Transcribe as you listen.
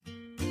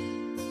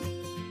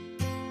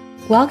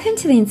Welcome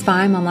to the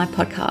Inspiring Mom Life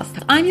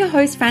podcast. I'm your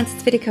host,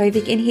 Frances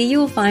Vidakovic, and here you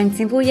will find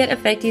simple yet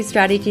effective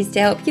strategies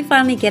to help you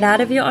finally get out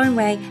of your own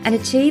way and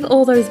achieve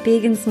all those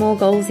big and small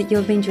goals that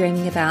you've been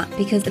dreaming about.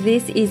 Because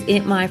this is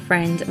it, my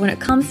friend. When it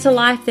comes to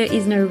life, there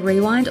is no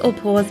rewind or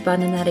pause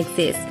button that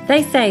exists.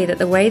 They say that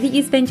the way that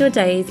you spend your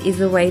days is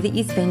the way that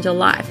you spend your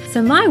life.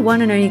 So my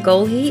one and only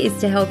goal here is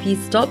to help you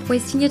stop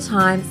wasting your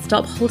time,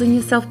 stop holding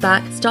yourself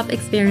back, stop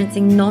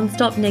experiencing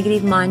non-stop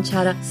negative mind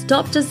chatter,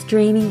 stop just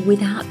dreaming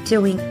without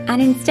doing,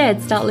 and instead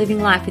start living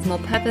life with more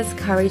purpose,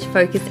 courage,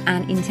 focus,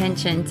 and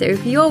intention. So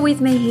if you're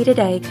with me here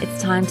today, it's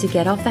time to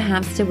get off the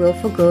hamster wheel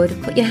for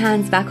good, put your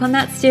hands back on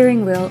that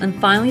steering wheel, and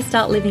finally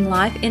start living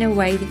life in a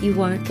way that you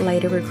won't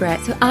later regret.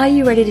 So are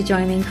you ready to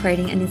join me in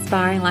creating an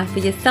inspiring life for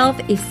yourself?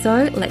 If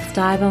so, let's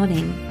dive on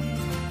in.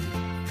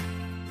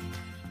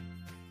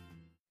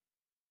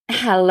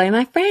 Hello,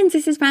 my friends.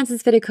 This is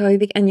Frances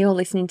Vidakovic, and you're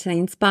listening to the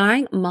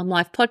Inspiring Mom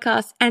Life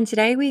podcast. And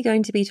today we're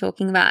going to be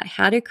talking about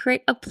how to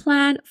create a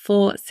plan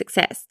for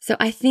success. So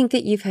I think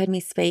that you've heard me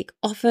speak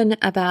often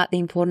about the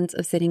importance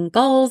of setting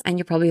goals, and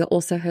you probably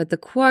also heard the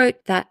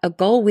quote that a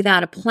goal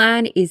without a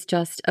plan is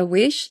just a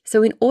wish.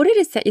 So in order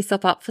to set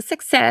yourself up for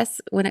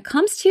success, when it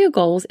comes to your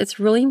goals, it's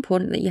really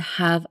important that you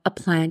have a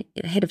plan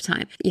ahead of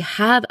time. You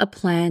have a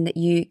plan that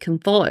you can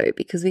follow,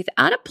 because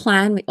without a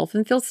plan, we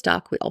often feel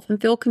stuck, we often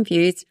feel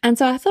confused. And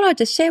so I thought I'd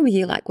just share with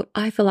you what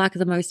I feel like are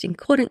the most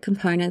important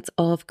components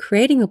of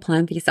creating a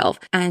plan for yourself.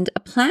 And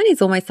a plan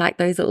is almost like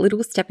those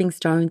little stepping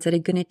stones that are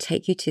going to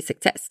take you to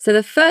success. So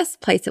the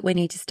first place that we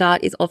need to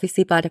start is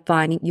obviously by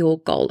defining your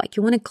goal.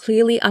 You want to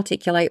clearly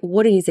articulate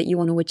what it is that you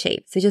want to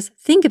achieve. So just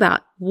think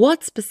about,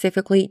 what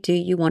specifically do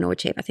you want to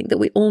achieve? I think that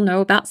we all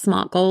know about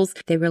SMART goals.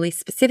 They're really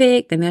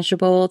specific, they're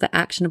measurable, they're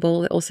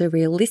actionable, they're also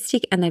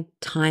realistic, and they're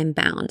time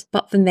bound.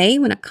 But for me,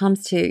 when it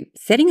comes to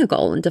setting a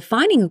goal and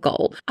defining a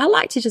goal, I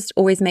like to just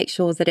always make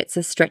sure that it's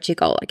a stretchy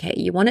goal. Okay,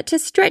 you want it to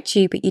stretch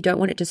you, but you don't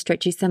want it to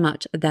stretch you so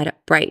much that it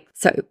breaks.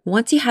 So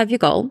once you have your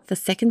goal, the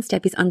second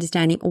step is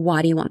understanding,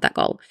 why do you want that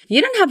goal? If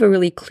you don't have a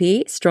really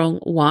clear, strong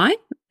why,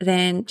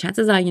 then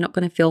chances are you're not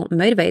going to feel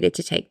motivated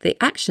to take the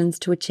actions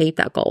to achieve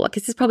that goal.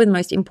 This is probably the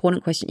most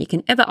important question you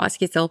can ever ask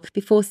yourself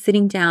before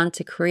sitting down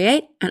to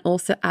create and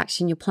also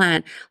action your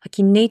plan.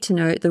 You need to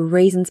know the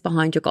reasons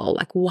behind your goal.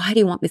 Why do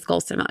you want this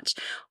goal so much?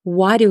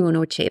 Why do you want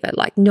to achieve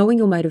it? Knowing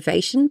your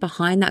motivation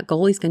behind that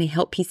goal is going to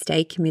help you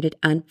stay committed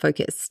and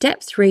focused.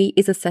 Step 3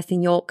 is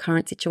assessing your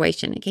current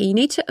situation. Okay, you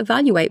need to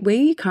evaluate where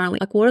you currently,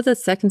 what are the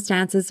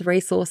circumstances,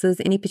 resources,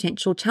 any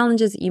potential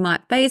challenges that you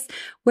might face?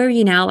 Where are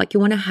you now? You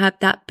want to have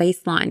that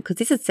baseline, because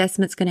this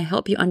assessment is going to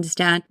help you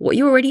understand what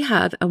you already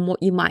have and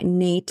what you might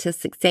need to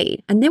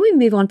succeed. And then we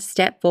move on to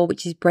step 4,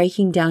 which is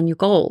breaking down your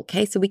goal.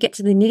 Okay, so we get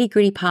to the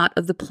nitty-gritty part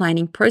of the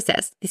planning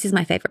process. This is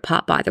my favorite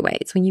part, by the way.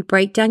 It's when you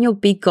break down your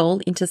big goal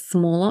into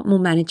smaller, more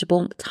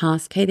manageable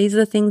tasks. Okay, these are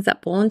the things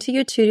that fall into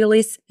your to-do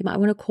list. You might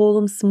want to call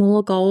them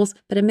smaller goals,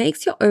 but it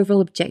makes your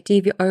overall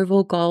objective, your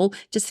overall goal,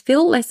 just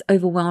feel less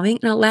overwhelming,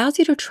 and allows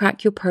you to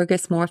track your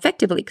progress more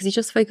effectively, because you're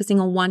just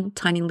focusing on one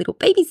tiny little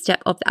baby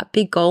step of that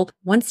big goal,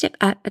 one step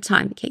at a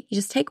time. Okay, you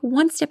just take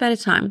one step at a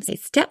time. So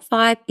step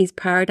 5 is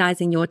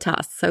prioritizing your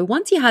tasks. So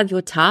once you have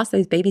your tasks,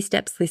 those baby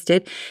steps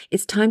listed,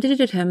 it's time to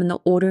determine the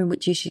order in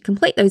which you should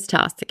complete those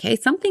tasks. Okay,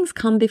 some things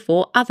come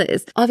before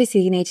others.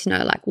 Obviously, you need to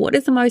know what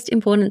is the most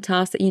important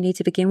task that you need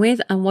to begin with,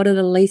 and what are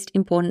the least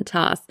important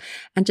tasks,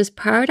 and just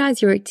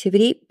prioritize your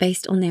activity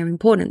based on their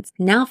importance.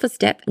 Now for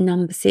step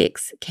number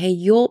 6. Okay,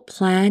 your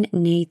plan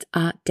needs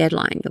a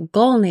deadline. Your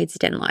goal needs a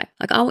deadline.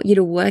 I want you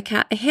to work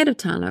out ahead of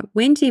time,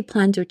 when do you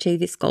plan to achieve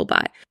this goal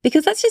by?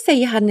 Because let's just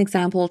say you had an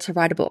example to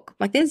write a book.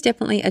 There's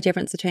definitely a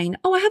difference between,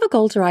 I have a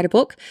goal to write a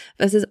book,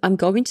 versus I'm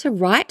going to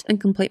write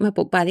and complete my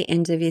book by the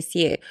end of this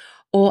year.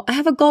 Or I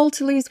have a goal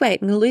to lose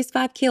weight. I'm going to lose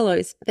 5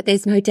 kilos, but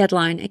there's no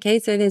deadline. Okay,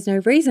 so there's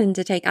no reason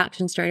to take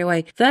action straight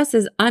away,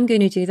 versus I'm going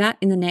to do that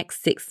in the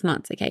next 6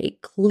 months. Okay,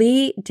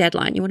 clear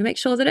deadline. You want to make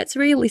sure that it's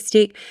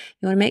realistic.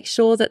 You want to make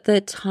sure that the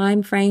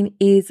time frame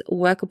is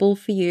workable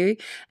for you,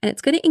 and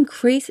it's going to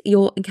increase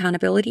your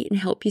accountability and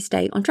help you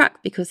stay on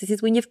track, because this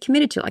is when you've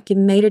committed to, you've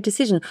made a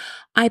decision.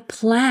 I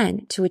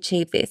plan to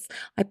achieve this.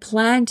 I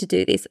plan to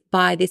do this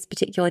by this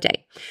particular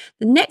day.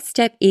 The next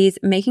step is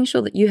making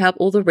sure that you have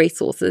all the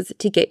resources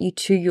to get you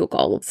to your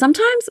goal.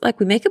 Sometimes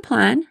we make a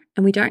plan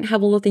and we don't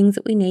have all the things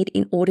that we need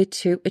in order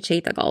to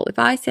achieve the goal. If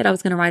I said I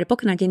was going to write a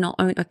book and I did not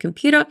own a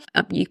computer,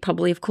 you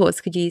probably, of course,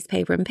 could use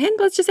paper and pen,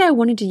 but let's just say I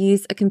wanted to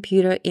use a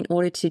computer in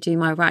order to do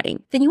my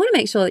writing. Then you want to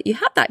make sure that you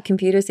have that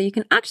computer so you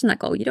can action that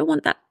goal. You don't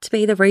want that to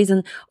be the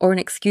reason or an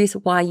excuse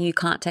why you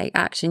can't take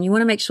action. You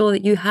want to make sure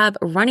that you have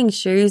running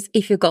shoes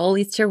if your goal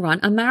is to run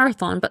a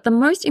marathon. But the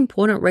most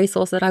important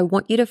resource that I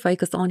want you to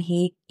focus on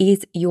here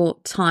is your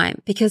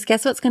time. Because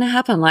guess what's going to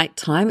happen?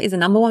 Time is the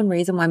number one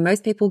reason why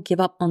most people give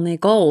up on their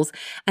goals.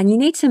 And you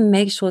need to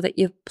make sure that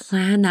you've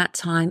planned that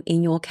time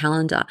in your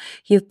calendar.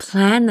 You've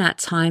planned that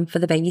time for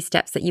the baby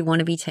steps that you want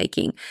to be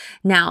taking.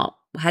 Now,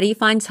 How do you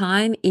find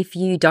time if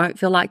you don't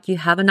feel like you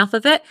have enough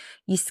of it?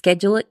 You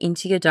schedule it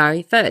into your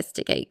diary first,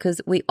 okay?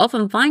 Because we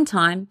often find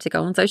time to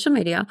go on social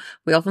media.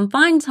 We often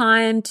find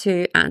time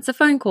to answer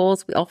phone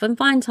calls. We often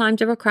find time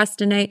to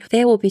procrastinate.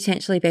 There will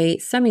potentially be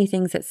so many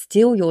things that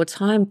steal your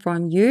time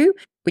from you,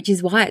 which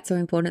is why it's so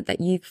important that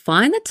you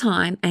find the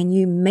time and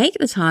you make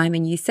the time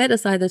and you set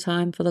aside the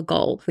time for the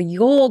goal, for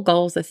your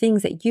goals, the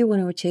things that you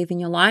want to achieve in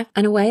your life.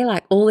 In a way,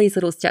 like all these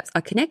little steps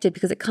are connected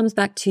because it comes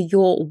back to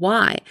your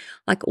why.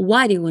 Like,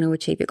 why do you want to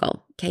achieve your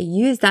goal? Okay,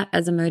 use that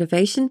as a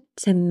motivation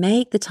to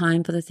make the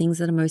time for the things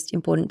that are most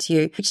important to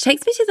you, which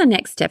takes me to the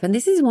next step. And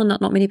this is one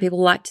that not many people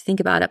like to think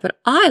about it, but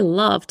I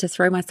love to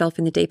throw myself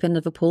in the deep end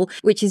of a pool,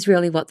 which is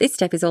really what this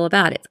step is all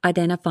about. It's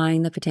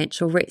identifying the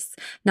potential risks.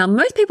 Now,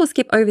 most people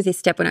skip over this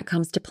step when it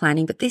comes to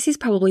planning, but this is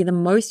probably the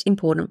most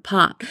important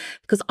part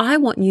because I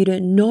want you to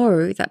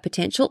know that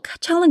potential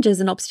challenges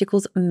and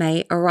obstacles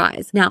may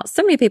arise. Now,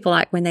 so many people,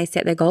 like when they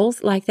set their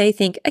goals, like they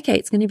think, okay,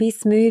 it's going to be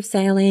smooth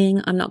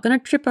sailing. I'm not going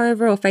to trip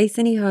over or face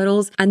any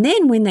hurdles. And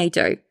then when they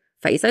do,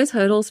 face those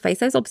hurdles, face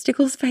those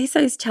obstacles, face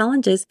those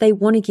challenges, they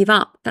want to give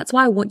up. That's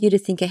why I want you to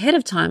think ahead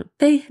of time.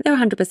 They're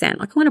 100%.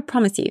 Like, I want to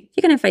promise you,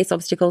 you're going to face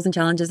obstacles and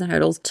challenges and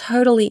hurdles,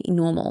 totally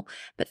normal.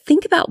 But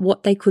think about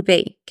what they could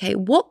be. Okay,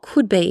 what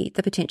could be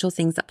the potential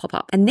things that pop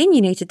up? And then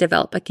you need to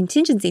develop a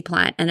contingency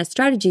plan and a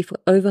strategy for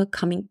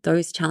overcoming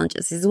those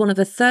challenges. This is one of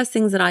the first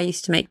things that I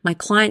used to make my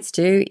clients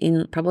do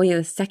in probably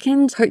the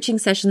second coaching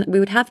session that we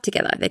would have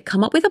together. They'd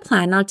come up with a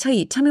plan and I'd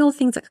tell me all the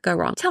things that could go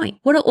wrong. Tell me,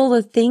 what are all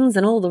the things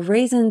and all the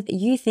reasons that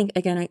you think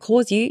are going to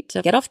cause you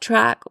to get off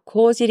track,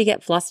 cause you to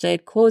get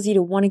flustered, cause you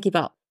to want to give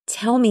up?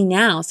 Tell me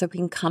now so we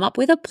can come up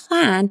with a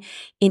plan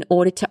in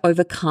order to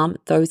overcome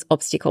those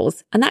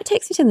obstacles. And that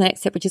takes me to the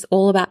next step, which is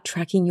all about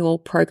tracking your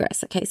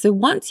progress. Okay, so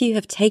once you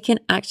have taken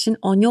action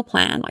on your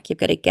plan, like you've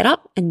got to get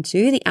up and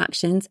do the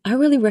actions, I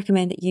really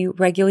recommend that you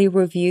regularly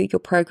review your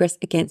progress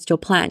against your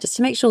plan just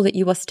to make sure that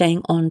you are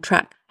staying on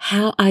track.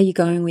 How are you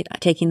going with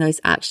taking those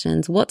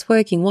actions? What's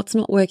working? What's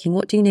not working?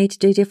 What do you need to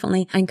do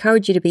differently? I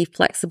encourage you to be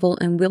flexible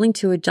and willing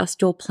to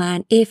adjust your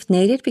plan if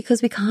needed,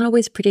 because we can't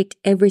always predict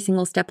every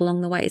single step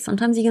along the way.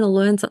 Sometimes you're going to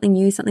learn something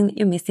new, something that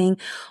you're missing,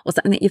 or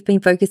something that you've been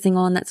focusing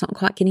on that's not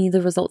quite getting you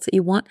the results that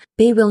you want.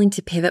 Be willing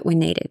to pivot when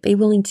needed. Be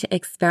willing to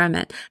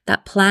experiment.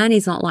 That plan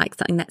is not like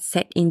something that's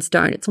set in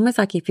stone. It's almost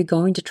like if you're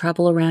going to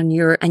travel around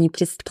Europe and you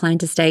just plan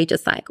to stay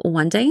just like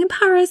one day in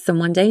Paris and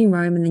one day in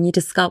Rome, and then you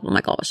discover, oh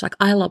my gosh, like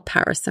I love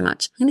Paris so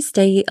much, I'm going to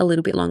stay a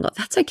little bit longer.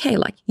 That's okay.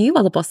 Like, you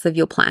are the boss of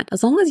your plan.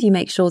 As long as you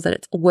make sure that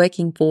it's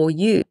working for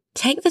you.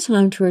 Take the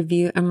time to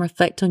review and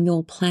reflect on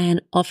your plan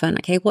often.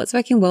 Okay, what's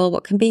working well,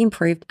 what can be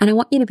improved, and I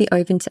want you to be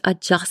open to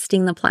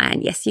adjusting the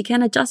plan. Yes, you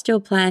can adjust your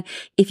plan.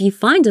 If you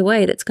find a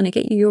way that's going to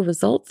get you your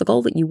results, the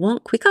goal that you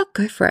want quicker,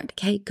 go for it.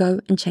 Okay,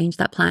 go and change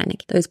that plan.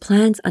 Okay? Those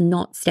plans are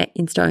not set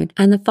in stone.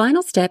 And the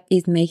final step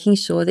is making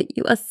sure that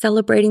you are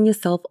celebrating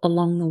yourself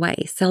along the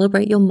way.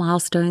 Celebrate your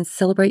milestones,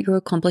 celebrate your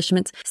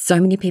accomplishments.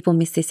 So many people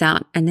miss this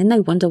out and then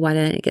they wonder why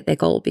they didn't get their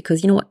goal,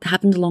 because you know what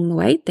happened along the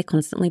way? They're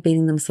constantly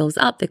beating themselves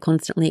up. They're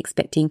constantly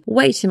expecting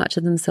way too much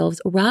of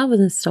themselves rather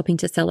than stopping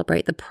to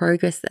celebrate the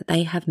progress that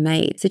they have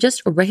made. So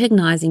just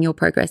recognizing your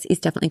progress is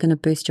definitely going to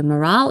boost your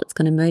morale. It's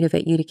going to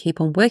motivate you to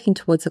keep on working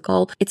towards a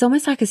goal. It's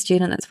almost like a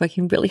student that's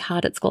working really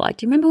hard at school. Like,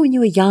 do you remember when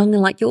you were young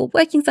and like you were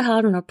working so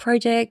hard on a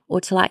project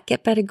or to like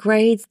get better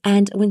grades,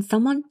 and when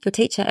someone, your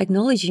teacher,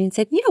 acknowledged you and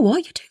said, you know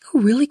what, you're doing a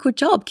really good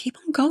job, keep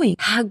on going.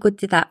 How good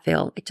did that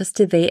feel? Like, just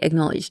to be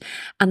acknowledged.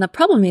 And the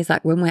problem is,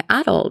 like, when we're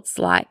adults,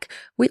 like,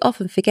 we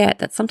often forget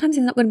that sometimes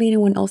there's not going to be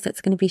anyone else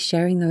that's going to be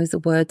sharing those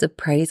words of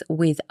praise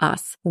with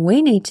us.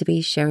 We need to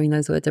be sharing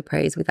those words of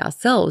praise with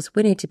ourselves.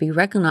 We need to be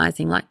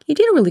recognizing, like, you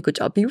did a really good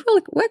job. You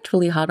really worked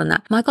really hard on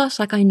that. My gosh,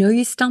 like, I know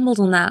you stumbled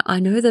on that. I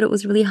know that it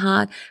was really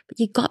hard, but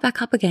you got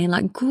back up again.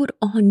 Like, good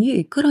on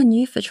you. Good on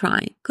you for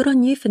trying. Good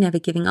on you for never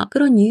giving up.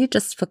 Good on you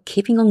just for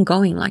keeping on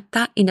going. Like,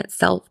 that in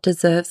itself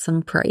deserves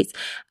some praise.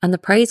 And the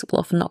praise will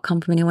often not come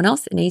from anyone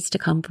else. It needs to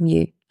come from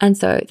you. And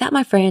so that,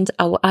 my friend,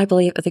 are what I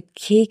believe are the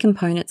key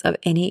components of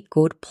any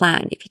good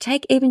plan. If you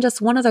take even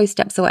just one of those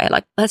steps away,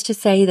 like let's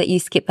just say that you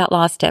skip that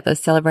last step of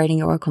celebrating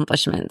your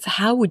accomplishments,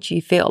 how would you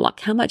feel?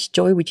 Like, how much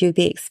joy would you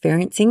be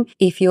experiencing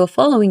if you were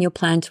following your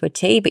plan to a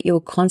T, but you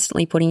were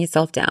constantly putting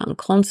yourself down,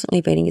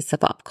 constantly beating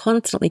yourself up,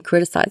 constantly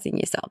criticizing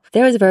yourself?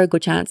 There is a very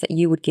good chance that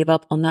you would give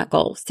up on that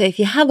goal. So if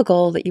you have a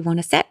goal that you want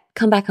to set,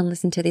 come back and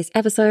listen to this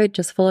episode.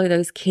 Just follow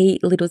those key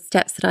little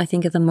steps that I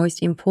think are the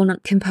most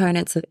important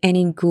components of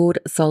any good,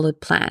 solid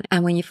plan.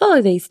 And when you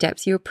follow these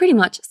steps, you're pretty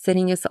much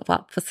setting yourself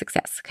up for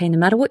success. Okay, no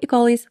matter what your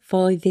goal is,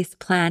 follow this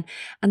plan.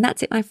 And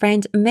that's it, my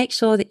friend. Make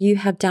sure that you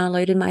have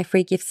downloaded my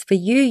free gifts for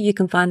you. You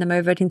can find them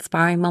over at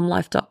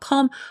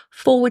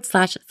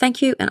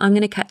inspiringmomlife.com/thank you. And I'm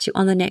going to catch you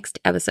on the next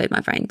episode, my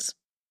friends.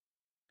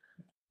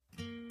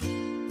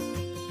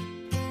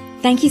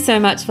 Thank you so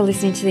much for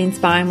listening to the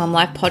Inspiring Mom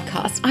Life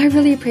podcast. I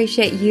really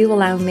appreciate you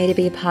allowing me to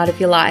be a part of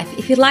your life.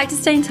 If you'd like to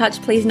stay in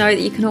touch, please know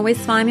that you can always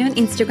find me on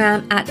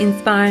Instagram at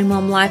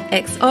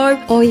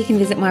InspiringMomLifeXO, or you can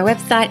visit my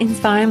website,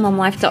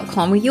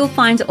 inspiringmomlife.com, where you'll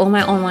find all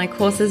my online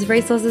courses,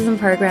 resources, and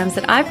programs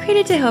that I've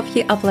created to help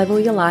you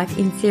uplevel your life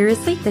in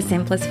seriously the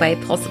simplest way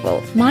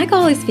possible. My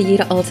goal is for you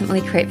to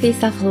ultimately create for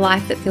yourself a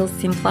life that feels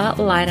simpler,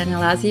 lighter, and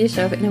allows you to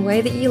show up in a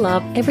way that you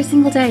love every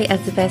single day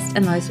as the best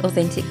and most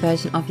authentic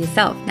version of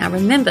yourself. Now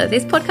remember,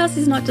 this podcast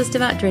is not just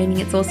about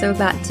dreaming, it's also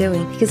about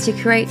doing, because to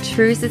create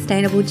true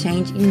sustainable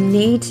change, you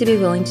need to be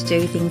willing to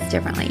do things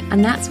differently.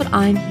 And that's what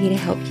I'm here to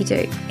help you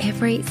do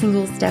every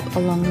single step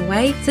along the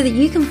way, so that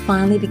you can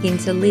finally begin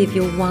to live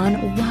your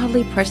one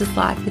wildly precious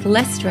life with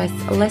less stress,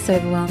 less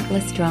overwhelm,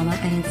 less drama,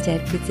 and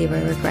instead with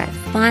zero regrets.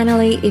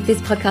 Finally, if this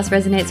podcast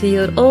resonates with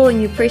you at all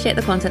and you appreciate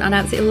the content, I'd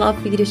absolutely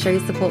love for you to show your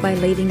support by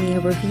leaving me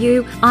a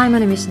review. I'm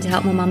on a mission to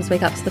help more mums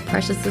wake up to the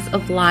preciousness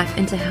of life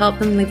and to help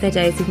them live their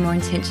days with more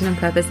intention and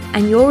purpose.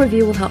 And your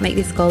review will help make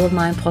this goal of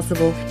mine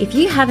possible. If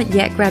you haven't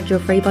yet grabbed your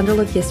free bundle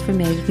of gifts from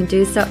me, you can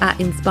do so at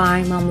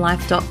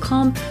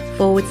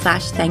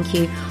inspiringmomlife.com/thank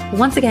you.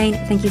 Once again,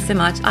 thank you so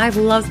much. I've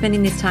loved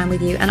spending this time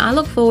with you, and I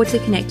look forward to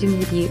connecting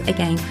with you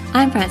again.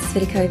 I'm Frances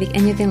Vidakovic,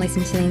 and you've been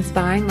listening to the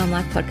Inspiring Mom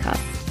Life podcast.